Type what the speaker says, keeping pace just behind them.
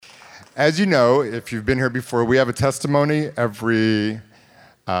As you know, if you've been here before, we have a testimony every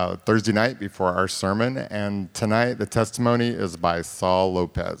Thursday night before our sermon, and tonight the testimony is by Saul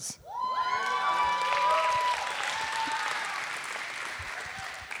Lopez.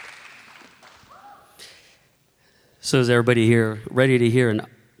 So is everybody here ready to hear a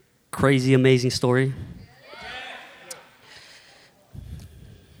crazy, amazing story?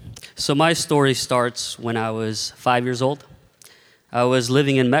 So my story starts when I was 5 years old. I was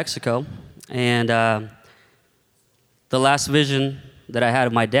living in Mexico, and the last vision that I had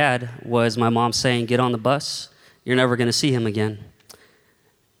of my dad was my mom saying, "Get on the bus, you're never going to see him again."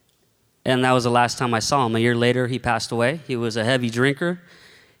 And that was the last time I saw him. A year later, he passed away. He was a heavy drinker.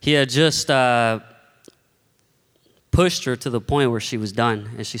 He had just pushed her to the point where she was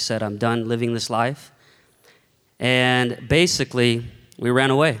done, and she said, "I'm done living this life." And basically, we ran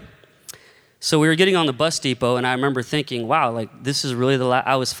away. So we were getting on the bus depot, and I remember thinking, wow, like, this is really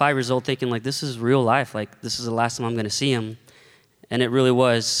I was 5 years old thinking, like, this is real life. Like, this is the last time I'm going to see him. And it really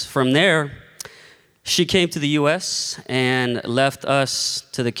was. From there, she came to the U.S. and left us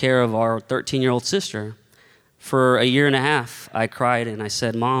to the care of our 13-year-old sister. For a year and a half, I cried, and I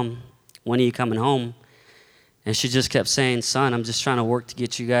said, "Mom, when are you coming home?" And she just kept saying, "Son, I'm just trying to work to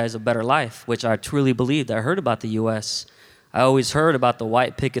get you guys a better life," which I truly believed. I heard about the U.S. I always heard about the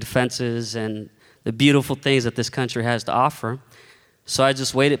white picket fences and the beautiful things that this country has to offer. So I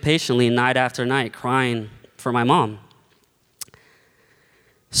just waited patiently night after night, crying for my mom.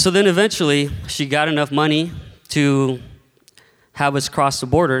 So then eventually, she got enough money to have us cross the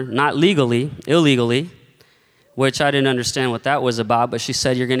border, not legally, illegally, which I didn't understand what that was about, but she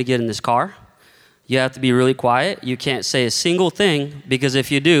said, "You're going to get in this car. You have to be really quiet. You can't say a single thing, because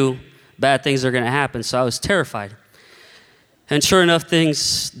if you do, bad things are going to happen." So I was terrified. And sure enough,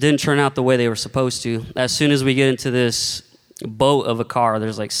 things didn't turn out the way they were supposed to. As soon as we get into this boat of a car,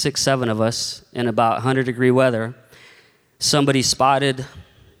 there's like 6, 7 of us in about 100-degree weather. Trucker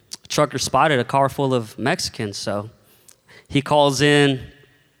spotted a car full of Mexicans. So he calls in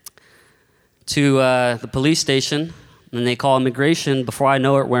to the police station, and they call immigration. Before I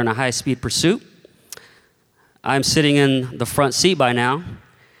know it, we're in a high-speed pursuit. I'm sitting in the front seat by now,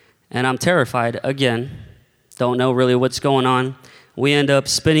 and I'm terrified again. Don't know really what's going on. We end up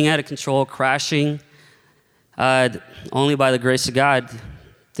spinning out of control, crashing. Only by the grace of God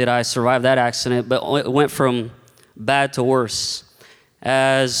did I survive that accident, but it went from bad to worse.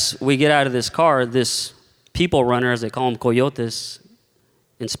 As we get out of this car, this people runner, as they call them, coyotes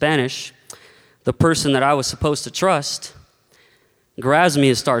in Spanish, the person that I was supposed to trust, grabs me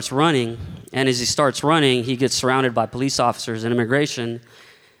and starts running. And as he starts running, he gets surrounded by police officers and immigration.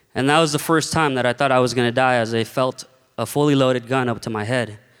 And that was the first time that I thought I was going to die, as I felt a fully loaded gun up to my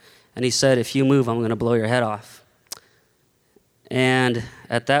head. And he said, "If you move, I'm going to blow your head off." And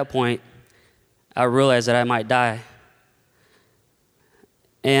at that point, I realized that I might die.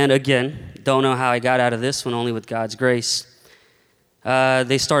 And again, don't know how I got out of this one, only with God's grace.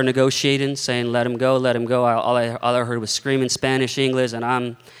 They started negotiating, saying, let him go, let him go. All I heard was screaming Spanish, English, and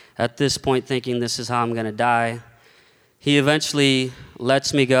I'm at this point thinking, this is how I'm going to die. He eventually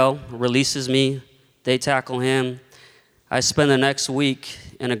lets me go, releases me. They tackle him. I spend the next week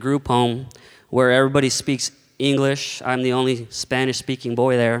in a group home where everybody speaks English. I'm the only Spanish-speaking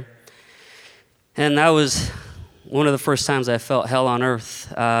boy there. And that was one of the first times I felt hell on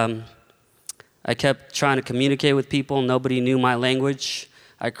earth. I kept trying to communicate with people. Nobody knew my language.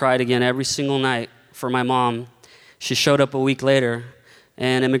 I cried again every single night for my mom. She showed up a week later,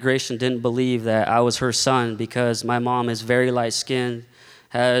 and immigration didn't believe that I was her son, because my mom is very light-skinned,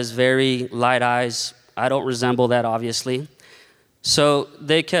 has very light eyes. I don't resemble that, obviously. So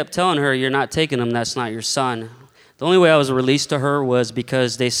they kept telling her, "You're not taking him, that's not your son." The only way I was released to her was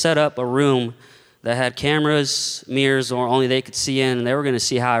because they set up a room that had cameras, mirrors, or only they could see in, and they were going to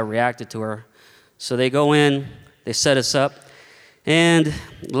see how I reacted to her. So they go in, they set us up, and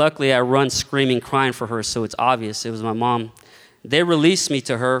luckily I run screaming, crying for her, so it's obvious it was my mom. They released me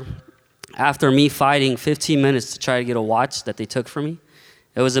to her after me fighting 15 minutes to try to get a watch that they took from me.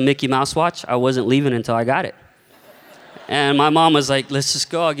 It was a Mickey Mouse watch. I wasn't leaving until I got it. And my mom was like, "Let's just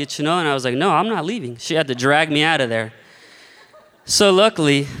go, I'll get you know." And I was like, "No, I'm not leaving." She had to drag me out of there. So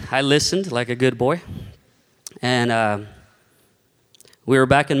luckily, I listened like a good boy. And we were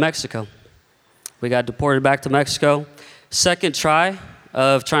back in Mexico. We got deported back to Mexico. Second try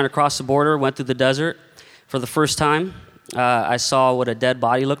of trying to cross the border, went through the desert. For the first time, I saw what a dead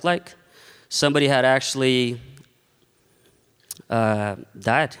body looked like. Somebody had actually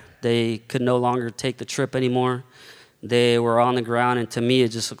died. They could no longer take the trip anymore. They were on the ground, and to me, it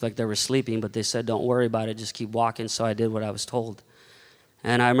just looked like they were sleeping, but they said, "Don't worry about it, just keep walking," so I did what I was told.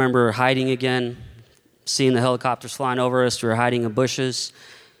 And I remember hiding again, seeing the helicopters flying over us. We were hiding in bushes.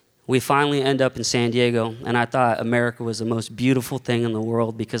 We finally end up in San Diego, and I thought America was the most beautiful thing in the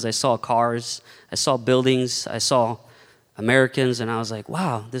world because I saw cars, I saw buildings, I saw Americans, and I was like,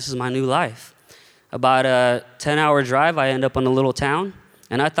 wow, this is my new life. About a 10-hour drive, I end up in a little town,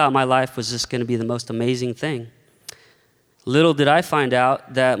 and I thought my life was just going to be the most amazing thing. Little did I find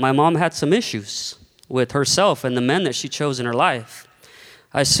out that my mom had some issues with herself and the men that she chose in her life.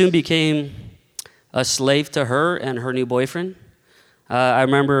 I soon became a slave to her and her new boyfriend. I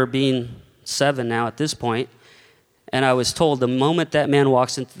remember being 7 now at this point, and I was told the moment that man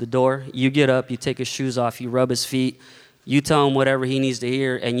walks into the door, you get up, you take his shoes off, you rub his feet, you tell him whatever he needs to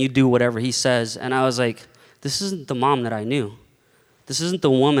hear, and you do whatever he says. And I was like, this isn't the mom that I knew. This isn't the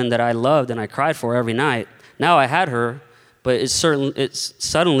woman that I loved and I cried for every night. Now I had her, but it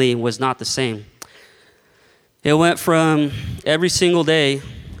suddenly was not the same. It went from every single day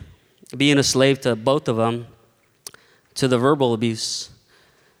being a slave to both of them to the verbal abuse.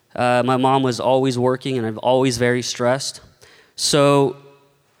 My mom was always working and I'm always very stressed. So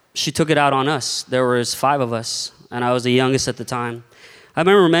she took it out on us. There was 5 of us, and I was the youngest at the time. I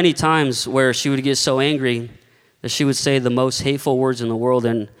remember many times where she would get so angry that she would say the most hateful words in the world,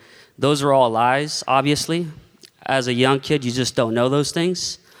 and those are all lies, obviously. As a young kid, you just don't know those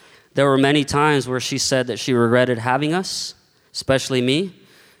things. There were many times where she said that she regretted having us, especially me.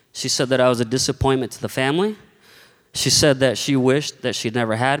 She said that I was a disappointment to the family. She said that she wished that she'd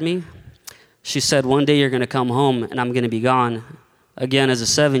never had me. She said, one day you're going to come home and I'm going to be gone. Again, as a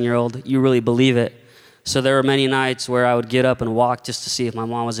 7-year-old, you really believe it. So there were many nights where I would get up and walk just to see if my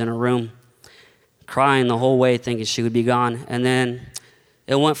mom was in her room, crying the whole way, thinking she would be gone. And then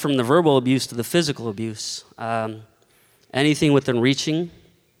it went from the verbal abuse to the physical abuse. Anything within reaching,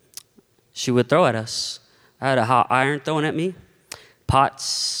 she would throw at us. I had a hot iron thrown at me,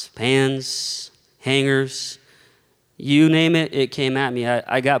 pots, pans, hangers, you name it, it came at me.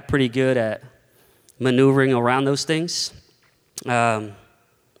 I got pretty good at maneuvering around those things.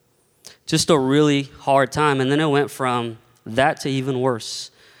 Just a really hard time. And then it went from that to even worse.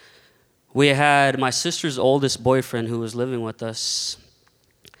 We had my sister's oldest boyfriend who was living with us.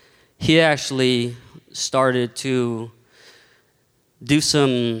 He actually started to do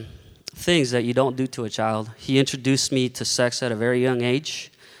some things that you don't do to a child. He introduced me to sex at a very young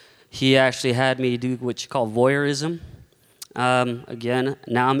age. He actually had me do what you call voyeurism. Again,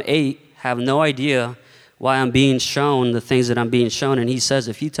 now I'm 8, have no idea why I'm being shown the things that I'm being shown. And he says,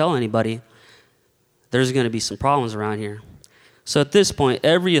 if you tell anybody, there's going to be some problems around here. So at this point,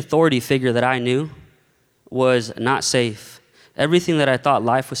 every authority figure that I knew was not safe. Everything that I thought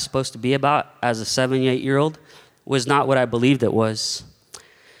life was supposed to be about as a 7, 8-year-old was not what I believed it was.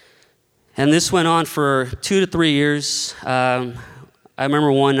 And this went on for 2 to 3 years. I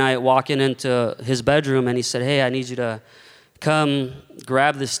remember one night walking into his bedroom and he said, hey, I need you to come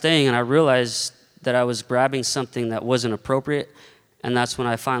grab this thing. And I realized that I was grabbing something that wasn't appropriate. And that's when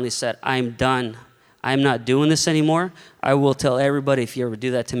I finally said, I'm done. I'm not doing this anymore. I will tell everybody if you ever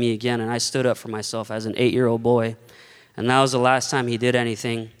do that to me again. And I stood up for myself as an 8-year-old boy. And that was the last time he did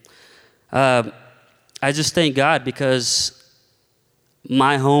anything. I just thank God because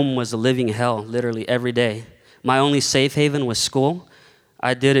my home was a living hell, literally every day. My only safe haven was school.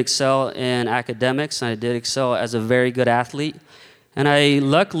 I did excel in academics, and I did excel as a very good athlete. And I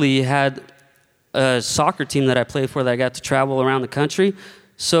luckily had a soccer team that I played for that I got to travel around the country.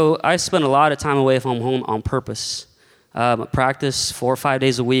 So I spent a lot of time away from home on purpose. Practice 4 or 5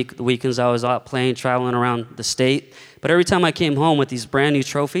 days a week. The weekends I was out playing, traveling around the state. But every time I came home with these brand new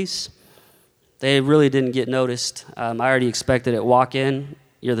trophies, they really didn't get noticed. I already expected it. Walk in,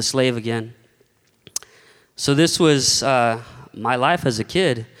 you're the slave again. So this was my life as a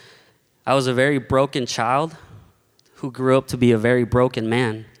kid. I was a very broken child who grew up to be a very broken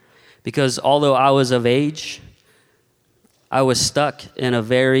man. Because although I was of age, I was stuck in a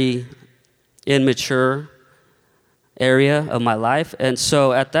very immature area of my life. And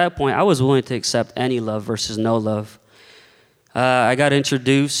so at that point, I was willing to accept any love versus no love. I got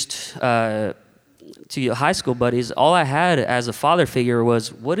introduced to high school buddies. All I had as a father figure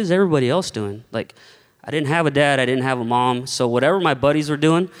was, what is everybody else doing? Like, I didn't have a dad, I didn't have a mom, so whatever my buddies were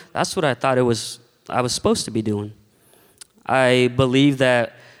doing, that's what I thought I was supposed to be doing. I believed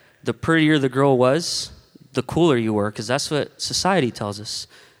that the prettier the girl was, the cooler you were, because that's what society tells us.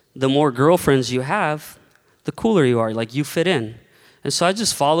 The more girlfriends you have, the cooler you are, like you fit in. And so I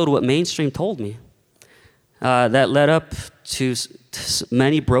just followed what mainstream told me. That led up to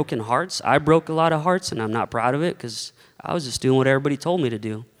many broken hearts. I broke a lot of hearts, and I'm not proud of it because I was just doing what everybody told me to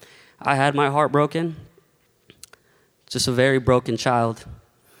do. I had my heart broken just a very broken child.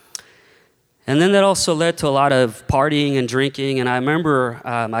 And then that also led to a lot of partying and drinking. And I remember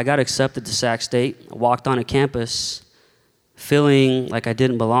I got accepted to Sac State. I walked on a campus feeling like I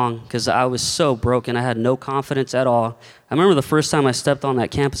didn't belong because I was so broken. I had no confidence at all. I remember the first time I stepped on that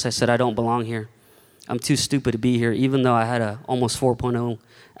campus, I said, I don't belong here. I'm too stupid to be here. Even though I had a almost 4.0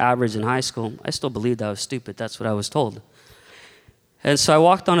 average in high school, I still believed I was stupid. That's what I was told. And so I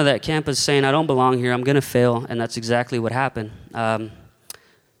walked onto that campus saying, I don't belong here. I'm going to fail. And that's exactly what happened.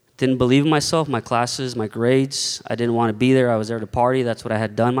 Didn't believe in myself, my classes, my grades. I didn't want to be there. I was there to party. That's what I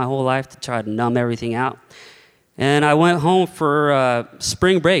had done my whole life, to try to numb everything out. And I went home for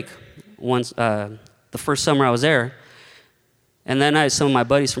spring break once, the first summer I was there. And then some of my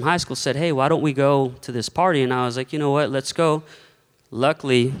buddies from high school said, hey, why don't we go to this party? And I was like, you know what, let's go.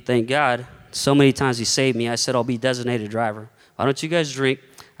 Luckily, thank God, so many times he saved me. I said, I'll be designated driver. Why don't you guys drink?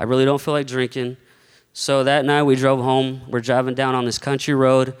 I really don't feel like drinking. So that night we drove home. We're driving down on this country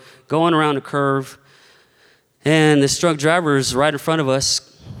road, going around a curve. And this drunk driver is right in front of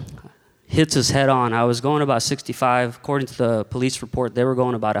us, hits us head on. I was going about 65. According to the police report, they were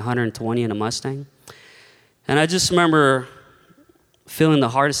going about 120 in a Mustang. And I just remember feeling the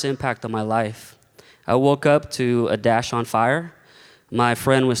hardest impact of my life. I woke up to a dash on fire. My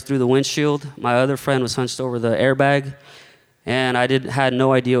friend was through the windshield. My other friend was hunched over the airbag. And I had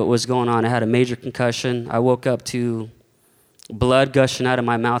no idea what was going on. I had a major concussion. I woke up to blood gushing out of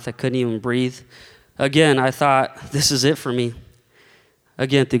my mouth. I couldn't even breathe. Again, I thought, this is it for me.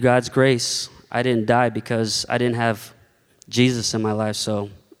 Again, through God's grace, I didn't die because I didn't have Jesus in my life, so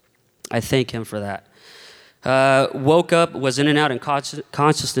I thank him for that. Woke up, was in and out in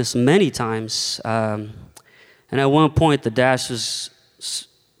consciousness many times. And at one point, the dash was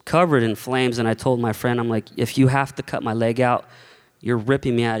covered in flames, and I told my friend, I'm like, if you have to cut my leg out, you're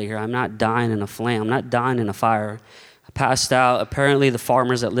ripping me out of here. I'm not dying in a flame. I'm not dying in a fire. I passed out. Apparently, the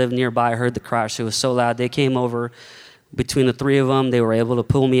farmers that lived nearby heard the crash. It was so loud. They came over. Between the three of them, they were able to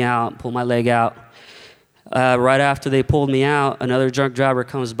pull me out, pull my leg out. Right after they pulled me out, another drunk driver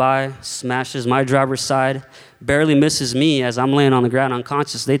comes by, smashes my driver's side, barely misses me as I'm laying on the ground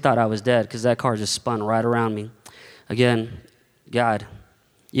unconscious. They thought I was dead because that car just spun right around me. Again, God,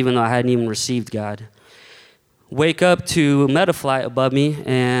 even though I hadn't even received God. Wake up to a Metaflight above me,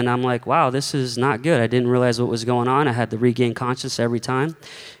 and I'm like, wow, this is not good. I didn't realize what was going on. I had to regain consciousness every time.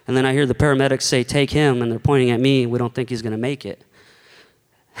 And then I hear the paramedics say, take him, and they're pointing at me. We don't think he's going to make it.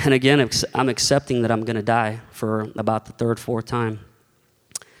 And again, I'm accepting that I'm going to die for about the third, fourth time.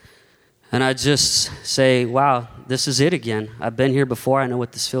 And I just say, wow, this is it again. I've been here before. I know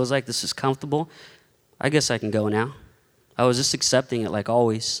what this feels like. This is comfortable. I guess I can go now. I was just accepting it like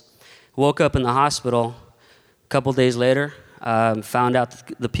always. Woke up in the hospital a couple days later, found out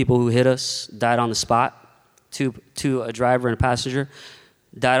the people who hit us died on the spot. A driver and a passenger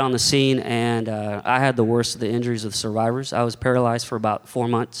died on the scene, and I had the worst of the injuries of the survivors. I was paralyzed for about 4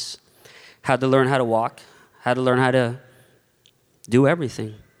 months. Had to learn how to walk, had to learn how to do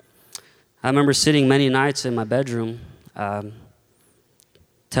everything. I remember sitting many nights in my bedroom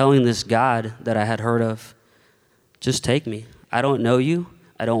telling this God that I had heard of, just take me. I don't know you.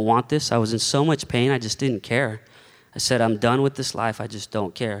 I don't want this. I was in so much pain, I just didn't care. I said, I'm done with this life. I just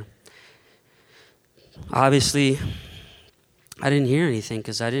don't care. Obviously, I didn't hear anything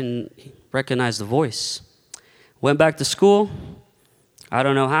because I didn't recognize the voice. Went back to school. I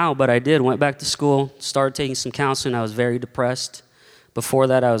don't know how, but I did. Went back to school, started taking some counseling. I was very depressed. Before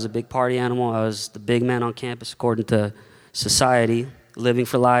that, I was a big party animal. I was the big man on campus according to society, living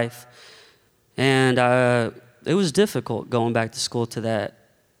for life. And it was difficult going back to school to that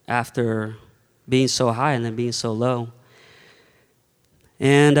after being so high and then being so low.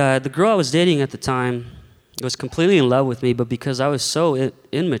 And the girl I was dating at the time was completely in love with me, but because I was so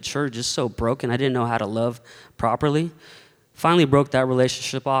immature, just so broken, I didn't know how to love properly. Finally broke that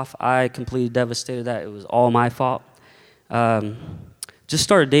relationship off. I completely devastated that. It was all my fault. Just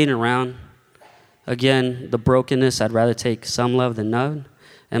started dating around. Again, the brokenness, I'd rather take some love than none.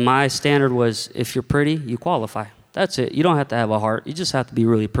 And my standard was, if you're pretty, you qualify. That's it. You don't have to have a heart. You just have to be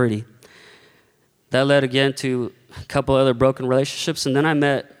really pretty. That led again to a couple other broken relationships. And then I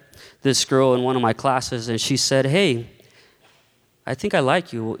met this girl in one of my classes, and she said, hey, I think I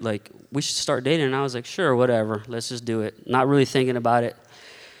like you. Like, we should start dating. And I was like, sure, whatever. Let's just do it. Not really thinking about it.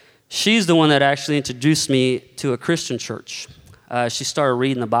 She's the one that actually introduced me to a Christian church. She started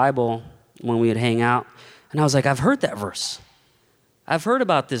reading the Bible when we would hang out. And I was like, I've heard that verse. I've heard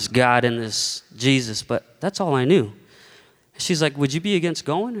about this God and this Jesus, but that's all I knew. She's like, would you be against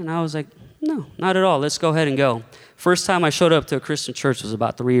going? And I was like, no, not at all. Let's go ahead and go. First time I showed up to a Christian church was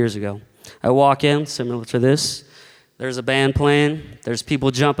about 3 years ago. I walk in, similar to this. There's a band playing. There's people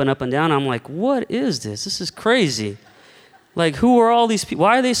jumping up and down. I'm like, what is this? This is crazy. Like, who are all these people?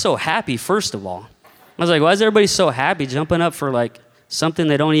 Why are they so happy, first of all? I was like, why is everybody so happy jumping up for, like, something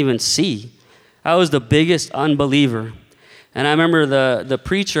they don't even see? I was the biggest unbeliever. And I remember the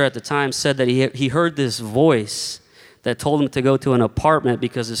preacher at the time said that he heard this voice that told him to go to an apartment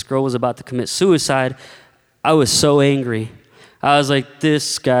because this girl was about to commit suicide. I was so angry. I was like,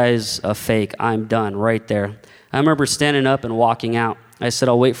 this guy's a fake. I'm done right there. I remember standing up and walking out. I said,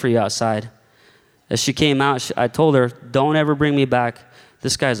 I'll wait for you outside. As she came out, I told her, don't ever bring me back.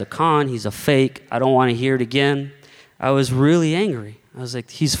 This guy's a con. He's a fake. I don't want to hear it again. I was really angry. I was like,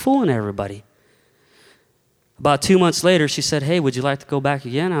 he's fooling everybody. About 2 months later, she said, hey, would you like to go back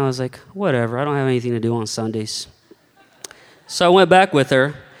again? I was like, whatever. I don't have anything to do on Sundays. So I went back with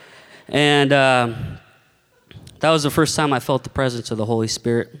her, and that was the first time I felt the presence of the Holy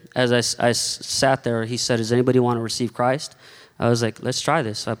Spirit. As I sat there, he said, does anybody want to receive Christ? I was like, let's try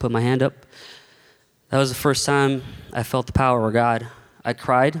this. So I put my hand up. That was the first time I felt the power of God. I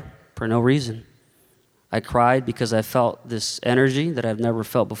cried for no reason. I cried because I felt this energy that I've never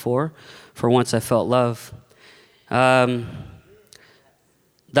felt before. For once, I felt love. That's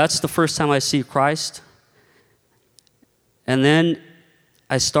the first time I see Christ. And then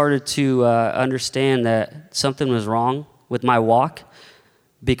I started to understand that something was wrong with my walk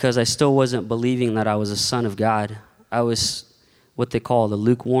because I still wasn't believing that I was a son of God. I was what they call the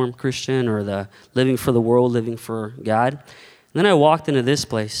lukewarm Christian, or the living for the world, living for God. And then I walked into this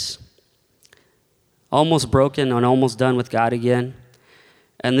place, almost broken and almost done with God again.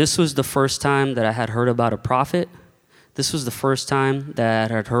 And this was the first time that I had heard about a prophet. This was the first time that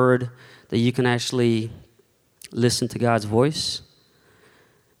I had heard that you can actually listen to God's voice.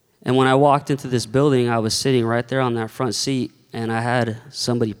 And when I walked into this building, I was sitting right there on that front seat, and I had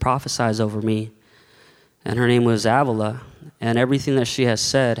somebody prophesize over me, and her name was Avila, and everything that she has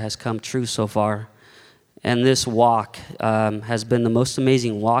said has come true so far. And this walk has been the most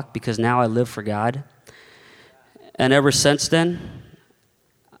amazing walk because now I live for God. And ever since then,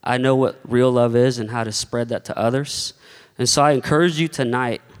 I know what real love is and how to spread that to others. And so I encourage you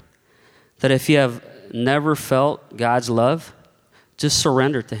tonight that if you have never felt God's love, just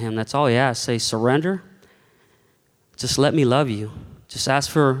surrender to him. That's all he asks. Say, surrender. Just let me love you. Just ask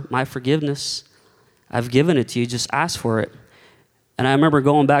for my forgiveness. I've given it to you. Just ask for it. And I remember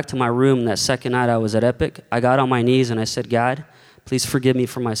going back to my room that second night I was at Epic. I got on my knees and I said, God, please forgive me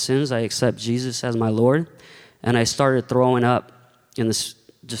for my sins. I accept Jesus as my Lord. And I started throwing up,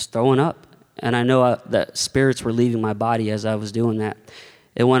 just throwing up. And I know that spirits were leaving my body as I was doing that.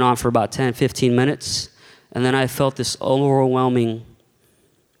 It went on for about 10, 15 minutes. And then I felt this overwhelming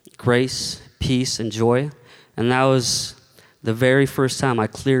grace, peace, and joy. And that was the very first time I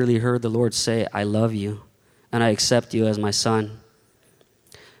clearly heard the Lord say, I love you, and I accept you as my son.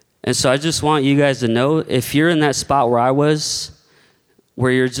 And so I just want you guys to know, if you're in that spot where I was,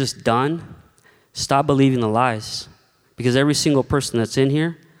 where you're just done, stop believing the lies. Because every single person that's in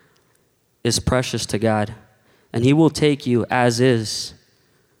here is precious to God. And he will take you as is.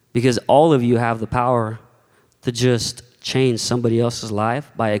 Because all of you have the power to just change somebody else's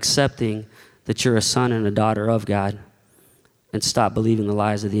life by accepting that you're a son and a daughter of God. And stop believing the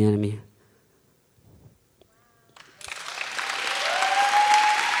lies of the enemy.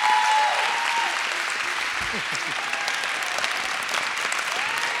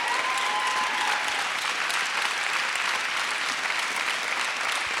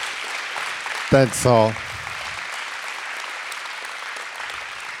 Thanks, Saul.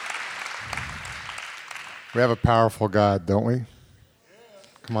 We have a powerful God, don't we?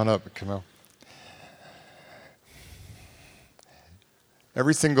 Come on up, Camille.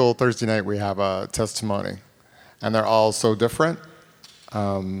 Every single Thursday night we have a testimony, and they're all so different.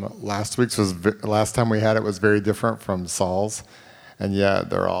 Last time we had it was very different from Saul's, and yet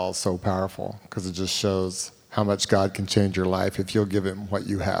they're all so powerful because it just shows how much God can change your life if you'll give him what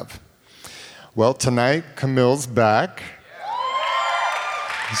you have. Well, tonight Camille's back.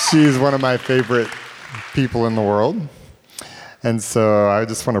 She's one of my favorite people in the world, and so I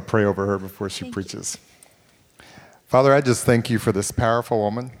just want to pray over her before she preaches. Father, I just thank you for this powerful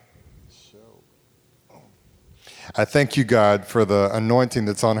woman. I thank you, God, for the anointing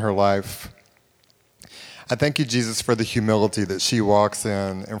that's on her life. I thank you, Jesus, for the humility that she walks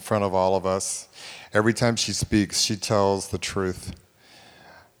in front of all of us. Every time she speaks, she tells the truth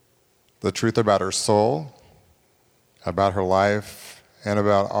about her soul, about her life, and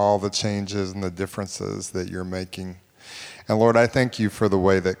about all the changes and the differences that you're making. And Lord, I thank you for the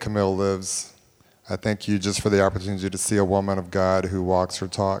way that Camille lives. I thank you just for the opportunity to see a woman of God who walks her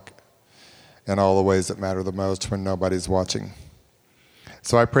talk. in all the ways that matter the most when nobody's watching.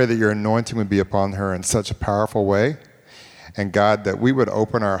 So I pray that your anointing would be upon her in such a powerful way, and God, that we would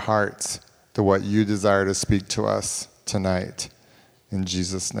open our hearts to what you desire to speak to us tonight. In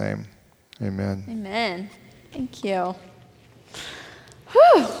Jesus' name, amen. Amen. Thank you.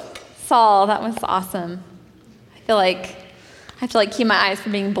 Whew. Saul, that was awesome. I feel like I have to keep my eyes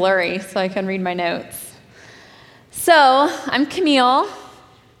from being blurry so I can read my notes. So, I'm Camille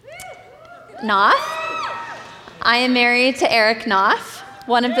Knopf. I am married to Eric Knopf,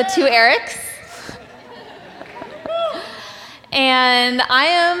 one of the two Erics. And I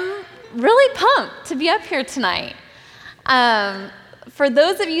am really pumped to be up here tonight. For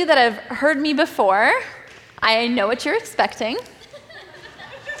those of you that have heard me before, I know what you're expecting.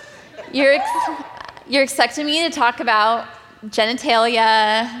 You're expecting me to talk about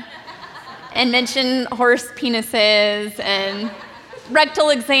genitalia and mention horse penises and rectal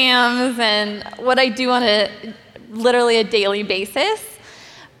exams and what I do on literally a daily basis.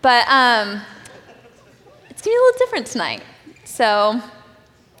 But it's going to be a little different tonight. So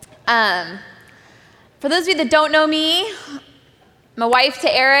for those of you that don't know me, I'm a wife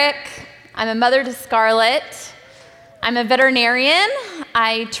to Eric. I'm a mother to Scarlett. I'm a veterinarian.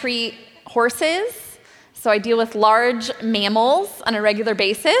 I treat horses, so I deal with large mammals on a regular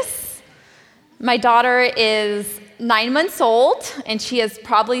basis. My daughter is 9 months old, and she has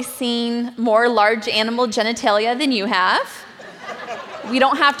probably seen more large animal genitalia than you have. We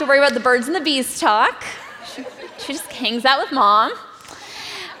don't have to worry about the birds and the bees talk. She just hangs out with mom.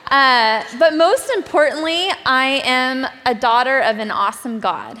 But most importantly, I am a daughter of an awesome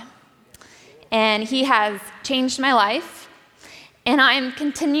God. And he has changed my life. And I'm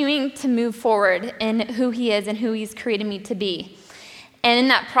continuing to move forward in who he is and who he's created me to be. And in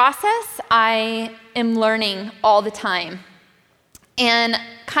that process, I am learning all the time. And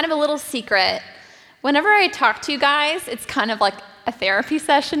kind of a little secret, whenever I talk to you guys, it's kind of like a therapy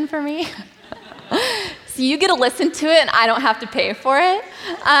session for me. So you get to listen to it, and I don't have to pay for it.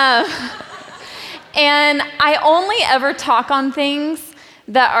 And I only ever talk on things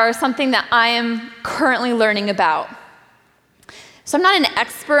that are something that I am currently learning about. So I'm not an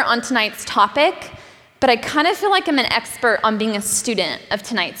expert on tonight's topic, but I kind of feel like I'm an expert on being a student of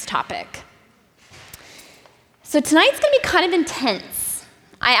tonight's topic. So tonight's going to be kind of intense.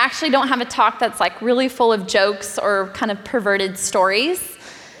 I actually don't have a talk that's really full of jokes or kind of perverted stories.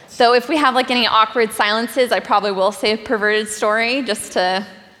 So if we have any awkward silences, I probably will say a perverted story just to,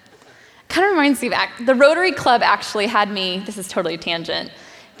 kind of reminds me of, the Rotary Club actually had me, this is totally a tangent,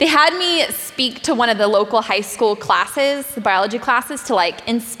 they had me speak to one of the local high school classes, the biology classes, to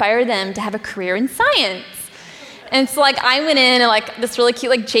inspire them to have a career in science. And so I went in in this really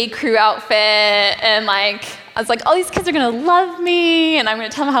cute J. Crew outfit, and I was like, oh, these kids are gonna love me, and I'm gonna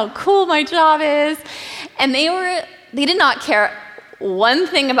tell them how cool my job is. And they did not care one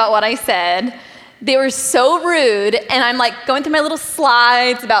thing about what I said. They were so rude, and I'm going through my little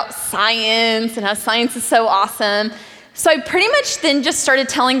slides about science and how science is so awesome. So I pretty much then just started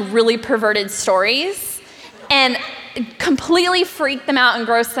telling really perverted stories and completely freaked them out and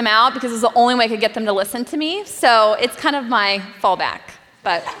grossed them out because it was the only way I could get them to listen to me. So it's kind of my fallback,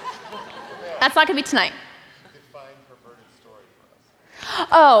 but that's not gonna be tonight. Define perverted story for us.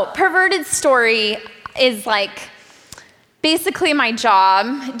 Oh, perverted story is basically my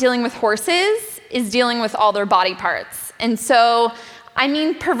job dealing with horses is dealing with all their body parts. And so I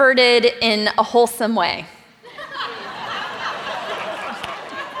mean perverted in a wholesome way.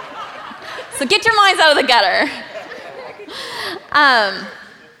 So get your minds out of the gutter.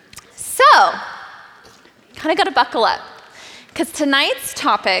 So, kind of got to buckle up, because tonight's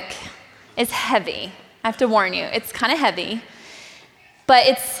topic is heavy. I have to warn you, it's kind of heavy, but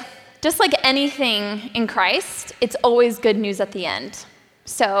it's just like anything in Christ, it's always good news at the end.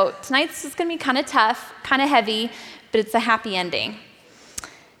 So tonight's is going to be kind of tough, kind of heavy, but it's a happy ending.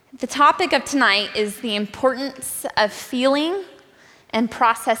 The topic of tonight is the importance of feeling and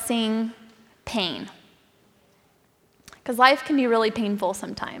processing pain. Because life can be really painful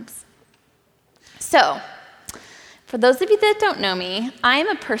sometimes. So, for those of you that don't know me, I am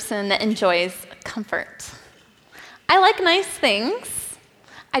a person that enjoys comfort. I like nice things.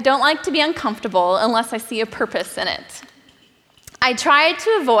 I don't like to be uncomfortable unless I see a purpose in it. I try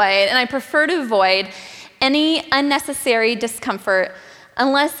to avoid, and I prefer to avoid, any unnecessary discomfort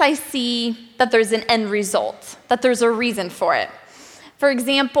unless I see that there's an end result, that there's a reason for it. For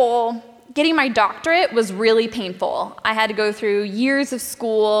example, getting my doctorate was really painful. I had to go through years of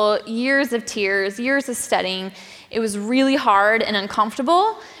school, years of tears, years of studying. It was really hard and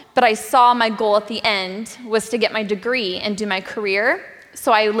uncomfortable, but I saw my goal at the end was to get my degree and do my career,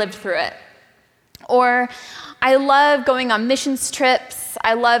 so I lived through it. Or I love going on missions trips.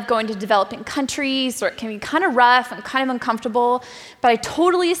 I love going to developing countries where it can be kind of rough and kind of uncomfortable, but I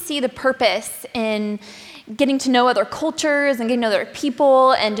totally see the purpose in getting to know other cultures and getting to know other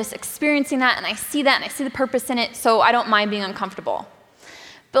people and just experiencing that, and I see that and I see the purpose in it, so I don't mind being uncomfortable.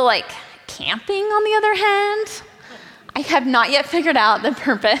 But like camping, on the other hand, I have not yet figured out the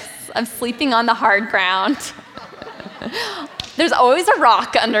purpose of sleeping on the hard ground. There's always a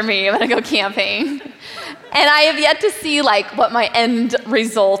rock under me when I go camping. And I have yet to see like what my end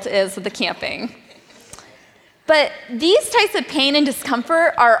result is of the camping. But these types of pain and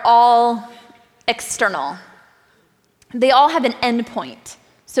discomfort are all external. They all have an end point.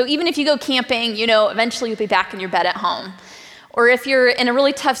 So even if you go camping, you know eventually you'll be back in your bed at home. Or if you're in a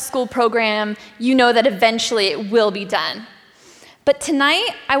really tough school program, you know that eventually it will be done. But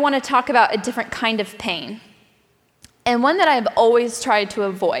tonight, I want to talk about a different kind of pain, and one that I've always tried to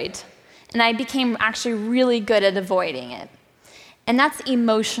avoid. And I became actually really good at avoiding it. And that's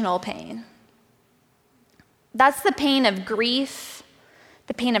emotional pain. That's the pain of grief,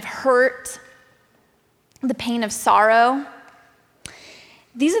 the pain of hurt, the pain of sorrow.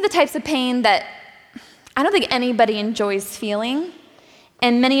 These are the types of pain that I don't think anybody enjoys feeling,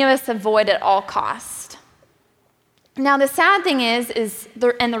 and many of us avoid at all cost. Now, the sad thing is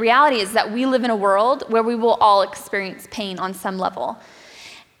and the reality is that we live in a world where we will all experience pain on some level.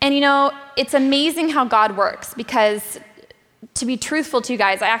 And you know, it's amazing how God works, because to be truthful to you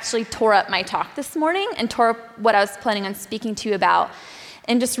guys, I actually tore up my talk this morning and tore up what I was planning on speaking to you about,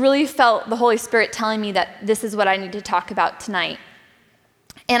 and just really felt the Holy Spirit telling me that this is what I need to talk about tonight.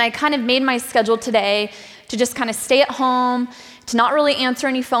 And I kind of made my schedule today to just kind of stay at home, to not really answer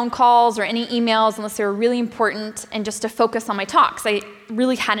any phone calls or any emails unless they were really important, and just to focus on my talk, because I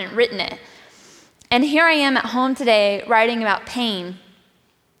really hadn't written it. And here I am at home today writing about pain.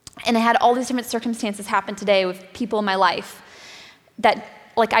 And I had all these different circumstances happen today with people in my life that,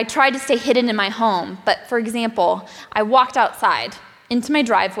 like, I tried to stay hidden in my home. But for example, I walked outside into my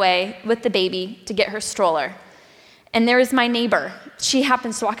driveway with the baby to get her stroller. And there is my neighbor. She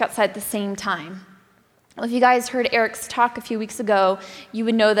happens to walk outside at the same time. Well, if you guys heard Eric's talk a few weeks ago, you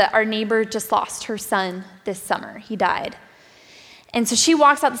would know that our neighbor just lost her son this summer. He died. And so she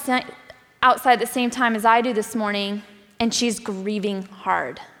walks outside at the same time as I do this morning, and she's grieving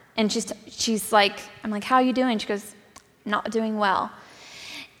hard. And she's like, I'm like, how are you doing? She goes, not doing well.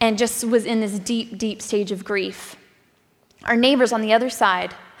 And just was in this deep, deep stage of grief. Our neighbors on the other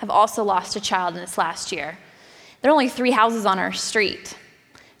side have also lost a child in this last year. There are only 3 houses on our street.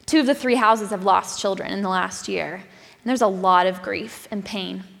 2 of the 3 houses have lost children in the last year. And there's a lot of grief and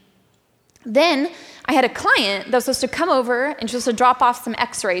pain. Then I had a client that was supposed to come over and she was supposed to drop off some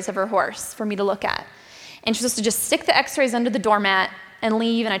x-rays of her horse for me to look at. And she was supposed to just stick the x-rays under the doormat and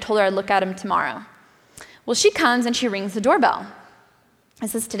leave, and I told her I'd look at them tomorrow. Well, she comes and she rings the doorbell.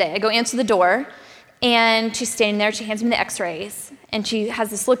 This is today. I go answer the door, and she's standing there. She hands me the x-rays, and she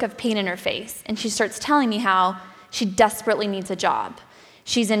has this look of pain in her face, and she starts telling me how she desperately needs a job.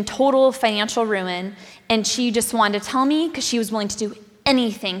 She's in total financial ruin, and she just wanted to tell me because she was willing to do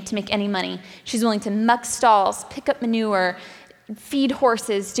anything to make any money. She's willing to muck stalls, pick up manure, feed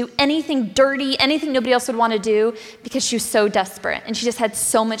horses, do anything dirty, anything nobody else would want to do, because she was so desperate, and she just had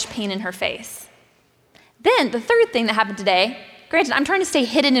so much pain in her face. Then the third thing that happened today, granted, I'm trying to stay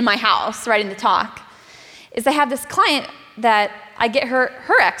hidden in my house writing the talk, is I have this client that I get her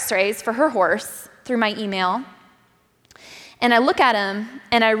x-rays for her horse through my email, and I look at him,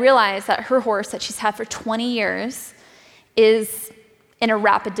 and I realize that her horse that she's had for 20 years is in a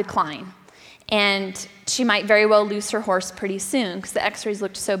rapid decline. And she might very well lose her horse pretty soon because the x-rays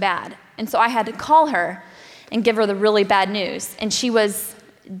looked so bad. And so I had to call her and give her the really bad news. And she was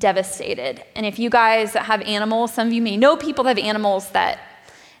devastated. And if you guys that have animals, some of you may know people that have animals, that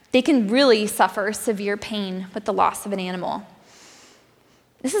they can really suffer severe pain with the loss of an animal.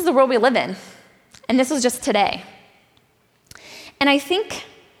 This is the world we live in. And this was just today. And I think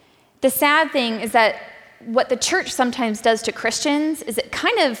the sad thing is that what the church sometimes does to Christians is it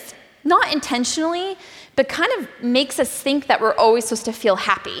kind of, not intentionally, but kind of makes us think that we're always supposed to feel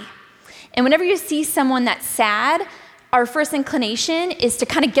happy. And whenever you see someone that's sad, our first inclination is to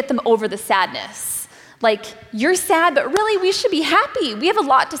kind of get them over the sadness. Like, you're sad, but really we should be happy. We have a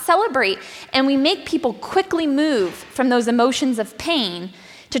lot to celebrate. And we make people quickly move from those emotions of pain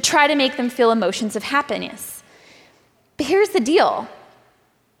to try to make them feel emotions of happiness. But here's the deal.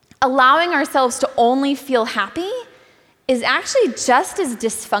 Allowing ourselves to only feel happy is actually just as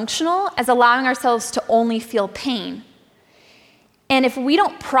dysfunctional as allowing ourselves to only feel pain. And if we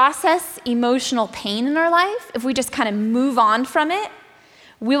don't process emotional pain in our life, if we just kind of move on from it,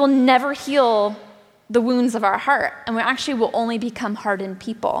 we will never heal the wounds of our heart, and we actually will only become hardened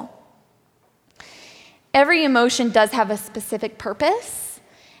people. Every emotion does have a specific purpose,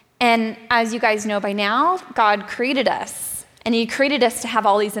 and as you guys know by now, God created us, and he created us to have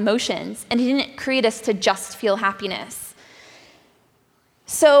all these emotions, and he didn't create us to just feel happiness.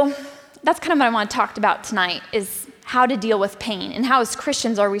 So that's kind of what I want to talk about tonight, is how to deal with pain, and how as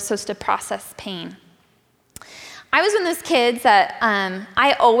Christians are we supposed to process pain. I was one of those kids that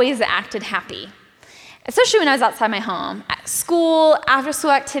I always acted happy, especially when I was outside my home. At school, after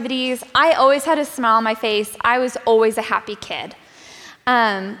school activities, I always had a smile on my face. I was always a happy kid.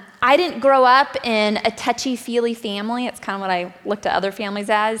 I didn't grow up in a touchy-feely family. It's kind of what I looked at other families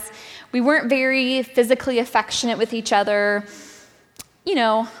as. We weren't very physically affectionate with each other. You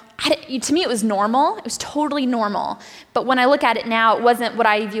know, to me it was normal. It was totally normal. But when I look at it now, it wasn't what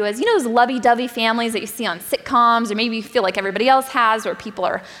I view as, those lovey-dovey families that you see on sitcoms, or maybe you feel like everybody else has, where people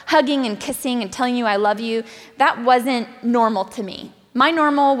are hugging and kissing and telling you I love you. That wasn't normal to me. My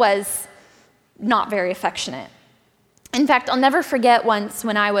normal was not very affectionate. In fact, I'll never forget once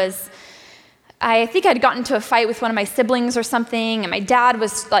when I think I'd gotten into a fight with one of my siblings or something, and my dad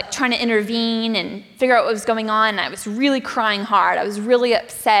was like trying to intervene and figure out what was going on, and I was really crying hard. I was really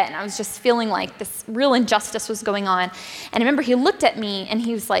upset, and I was just feeling like this real injustice was going on. And I remember he looked at me, and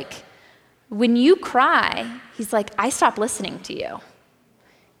he was like, when you cry, he's like, I stop listening to you.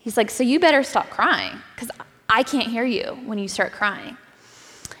 He's like, so you better stop crying, because I can't hear you when you start crying.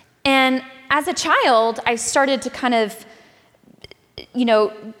 And as a child, I started to kind of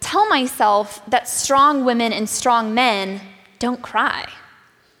tell myself that strong women and strong men don't cry,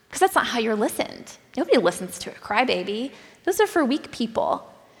 because that's not how you're listened. Nobody listens to a crybaby. Those are for weak people.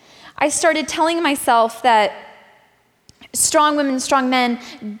 I started telling myself that strong women and strong men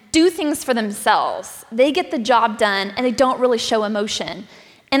do things for themselves. They get the job done, and they don't really show emotion.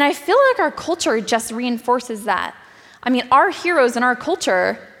 And I feel like our culture just reinforces that. I mean, our heroes in our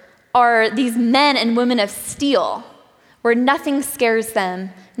culture are these men and women of steel, where nothing scares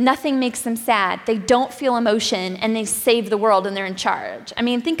them, nothing makes them sad, they don't feel emotion, and they save the world and they're in charge. I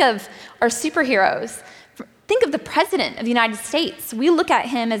mean, think of our superheroes. Think of the President of the United States. We look at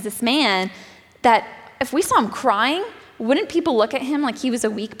him as this man that if we saw him crying, wouldn't people look at him like he was a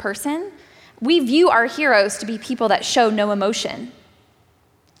weak person? We view our heroes to be people that show no emotion.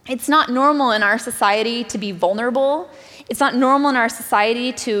 It's not normal in our society to be vulnerable. It's not normal in our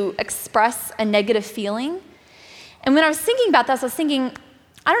society to express a negative feeling. And when I was thinking about this, I was thinking,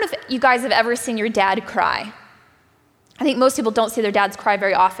 I don't know if you guys have ever seen your dad cry. I think most people don't see their dads cry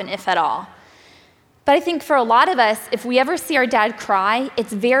very often, if at all. But I think for a lot of us, if we ever see our dad cry,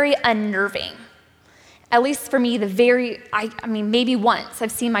 it's very unnerving. At least for me, maybe once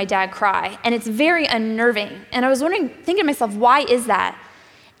I've seen my dad cry, and it's very unnerving. And I was thinking to myself, why is that?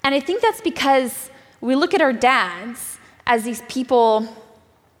 And I think that's because we look at our dads as these people,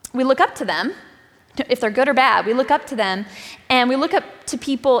 we look up to them. If they're good or bad, we look up to them, and we look up to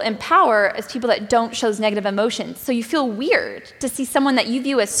people in power as people that don't show negative emotions. So you feel weird to see someone that you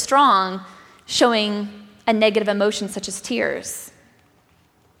view as strong showing a negative emotion such as tears.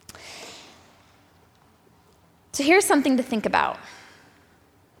 So here's something to think about.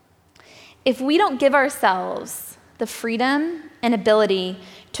 If we don't give ourselves the freedom and ability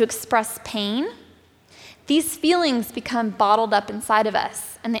to express pain, these feelings become bottled up inside of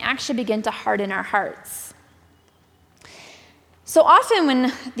us, and they actually begin to harden our hearts. So often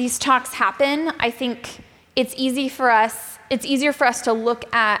when these talks happen, I think it's easier for us to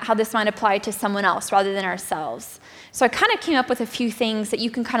look at how this might apply to someone else rather than ourselves. So I kind of came up with a few things that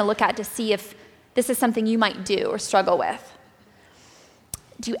you can kind of look at to see if this is something you might do or struggle with.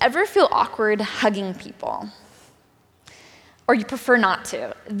 Do you ever feel awkward hugging people? Or you prefer not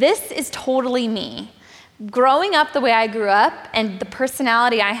to? This is totally me. Growing up the way I grew up and the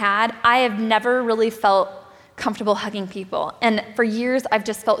personality I had, I have never really felt comfortable hugging people. And for years, I've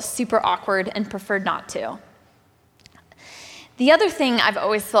just felt super awkward and preferred not to. The other thing I've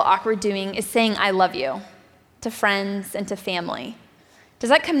always felt awkward doing is saying I love you to friends and to family. Does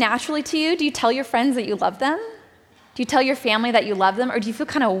that come naturally to you? Do you tell your friends that you love them? Do you tell your family that you love them? Or do you feel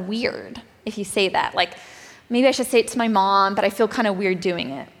kind of weird if you say that? Like, maybe I should say it to my mom, but I feel kind of weird doing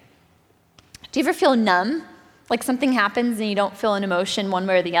it. Do you ever feel numb? Like something happens and you don't feel an emotion one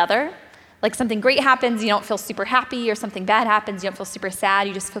way or the other? Like something great happens, you don't feel super happy, or something bad happens, you don't feel super sad,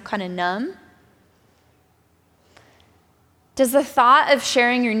 you just feel kind of numb? Does the thought of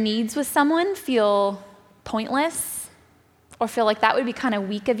sharing your needs with someone feel pointless? Or feel like that would be kind of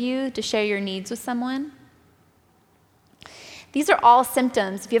weak of you to share your needs with someone? These are all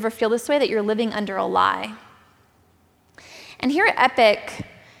symptoms, if you ever feel this way, that you're living under a lie. And here at Epic,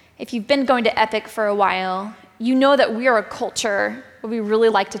 if you've been going to Epic for a while, you know that we are a culture where we really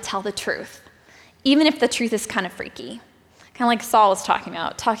like to tell the truth, even if the truth is kind of freaky. Kind of like Saul was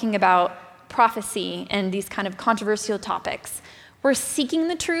talking about prophecy and these kind of controversial topics. We're seeking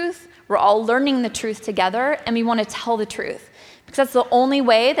the truth, we're all learning the truth together, and we want to tell the truth, because that's the only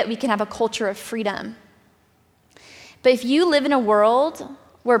way that we can have a culture of freedom. But if you live in a world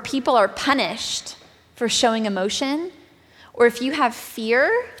where people are punished for showing emotion, or if you have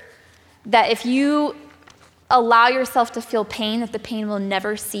fear that if you allow yourself to feel pain, that the pain will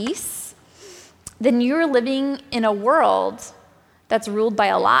never cease, then you're living in a world that's ruled by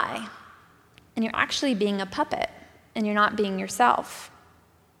a lie. And you're actually being a puppet, and you're not being yourself.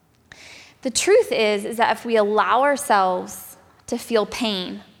 The truth is that if we allow ourselves to feel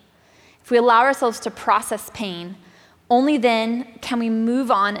pain, if we allow ourselves to process pain, only then can we move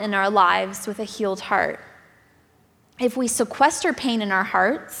on in our lives with a healed heart. If we sequester pain in our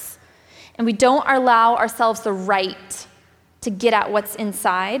hearts, and we don't allow ourselves the right to get at what's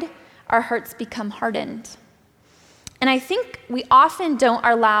inside, our hearts become hardened. And I think we often don't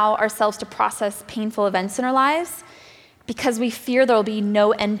allow ourselves to process painful events in our lives because we fear there will be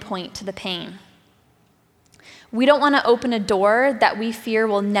no endpoint to the pain. We don't want to open a door that we fear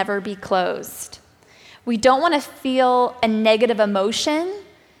will never be closed. We don't want to feel a negative emotion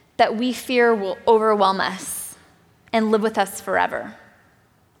that we fear will overwhelm us and live with us forever.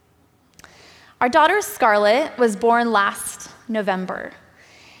 Our daughter Scarlett was born last November,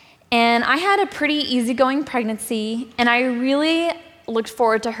 and I had a pretty easygoing pregnancy, and I really looked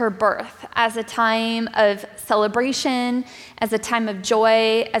forward to her birth as a time of celebration, as a time of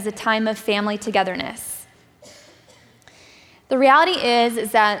joy, as a time of family togetherness. The reality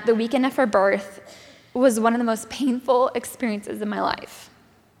is that the weekend of her birth was one of the most painful experiences in my life.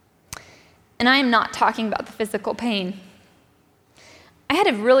 And I am not talking about the physical pain. I had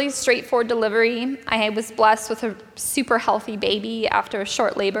a really straightforward delivery. I was blessed with a super healthy baby after a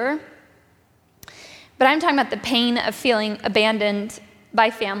short labor. But I'm talking about the pain of feeling abandoned by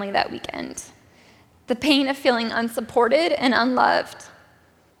family that weekend. The pain of feeling unsupported and unloved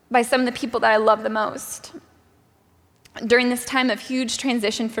by some of the people that I love the most. During this time of huge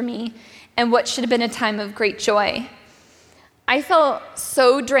transition for me and what should have been a time of great joy, I felt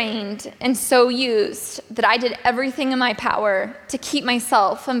so drained and so used that I did everything in my power to keep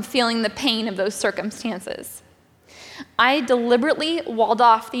myself from feeling the pain of those circumstances. I deliberately walled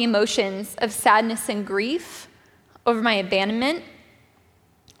off the emotions of sadness and grief over my abandonment,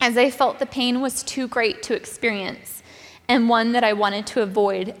 as I felt the pain was too great to experience and one that I wanted to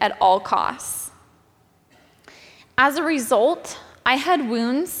avoid at all costs. As a result, I had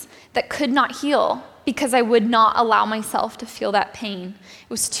wounds that could not heal because I would not allow myself to feel that pain. It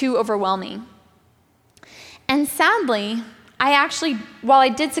was too overwhelming. And sadly, while I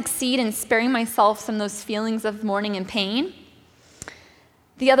did succeed in sparing myself some of those feelings of mourning and pain,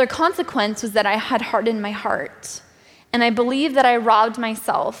 the other consequence was that I had hardened my heart. And I believe that I robbed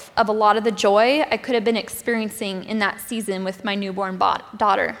myself of a lot of the joy I could have been experiencing in that season with my newborn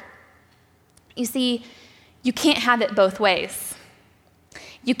daughter. You see, you can't have it both ways.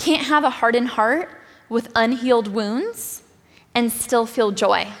 You can't have a hardened heart with unhealed wounds and still feel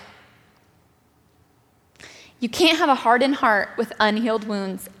joy. You can't have a hardened heart with unhealed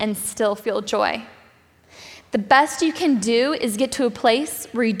wounds and still feel joy. The best you can do is get to a place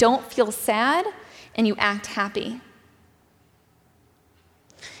where you don't feel sad and you act happy.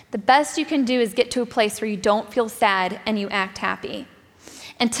 The best you can do is get to a place where you don't feel sad and you act happy.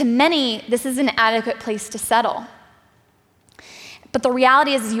 And to many, this is an adequate place to settle. But the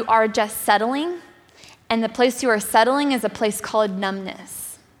reality is you are just settling, and the place you are settling is a place called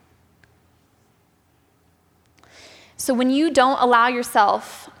numbness. So when you don't allow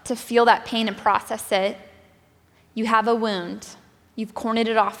yourself to feel that pain and process it, you have a wound. You've cornered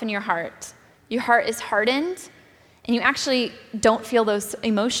it off in your heart. Your heart is hardened, and you actually don't feel those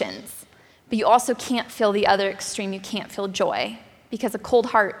emotions. But you also can't feel the other extreme. You can't feel joy, because a cold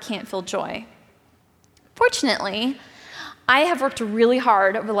heart can't feel joy. Fortunately, I have worked really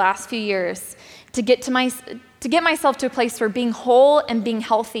hard over the last few years to get myself to a place where being whole and being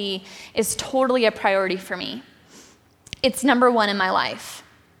healthy is totally a priority for me. It's number one in my life,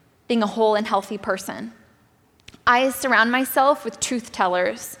 being a whole and healthy person. I surround myself with truth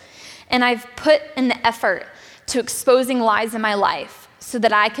tellers, and I've put in the effort to exposing lies in my life so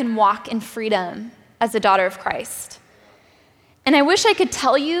that I can walk in freedom as a daughter of Christ. And I wish I could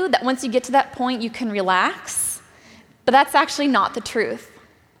tell you that once you get to that point, you can relax, but that's actually not the truth.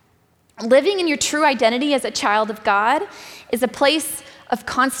 Living in your true identity as a child of God is a place of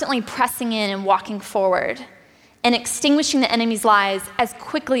constantly pressing in and walking forward. and extinguishing the enemy's lies as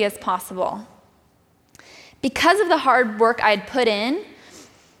quickly as possible. Because of the hard work I had put in,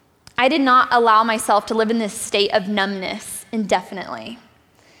 I did not allow myself to live in this state of numbness indefinitely.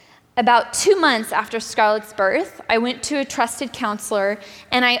 About 2 months after Scarlett's birth, I went to a trusted counselor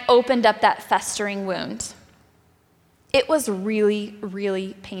and I opened up that festering wound. It was really,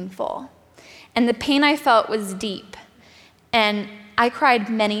 really painful. And the pain I felt was deep. And I cried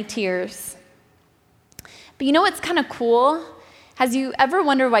many tears. But you know what's kind of cool? Has you ever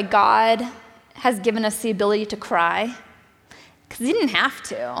wondered why God has given us the ability to cry? Because he didn't have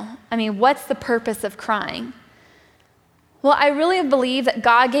to. I mean, what's the purpose of crying? Well, I really believe that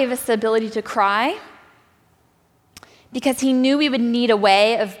God gave us the ability to cry because he knew we would need a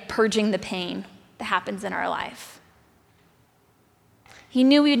way of purging the pain that happens in our life. He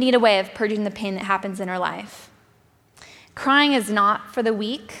knew we would need a way of purging the pain that happens in our life. Crying is not for the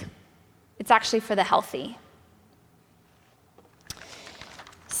weak. It's actually for the healthy.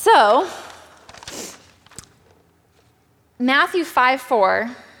 So, Matthew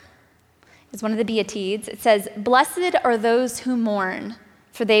 5:4 is one of the Beatitudes. It says, "Blessed are those who mourn,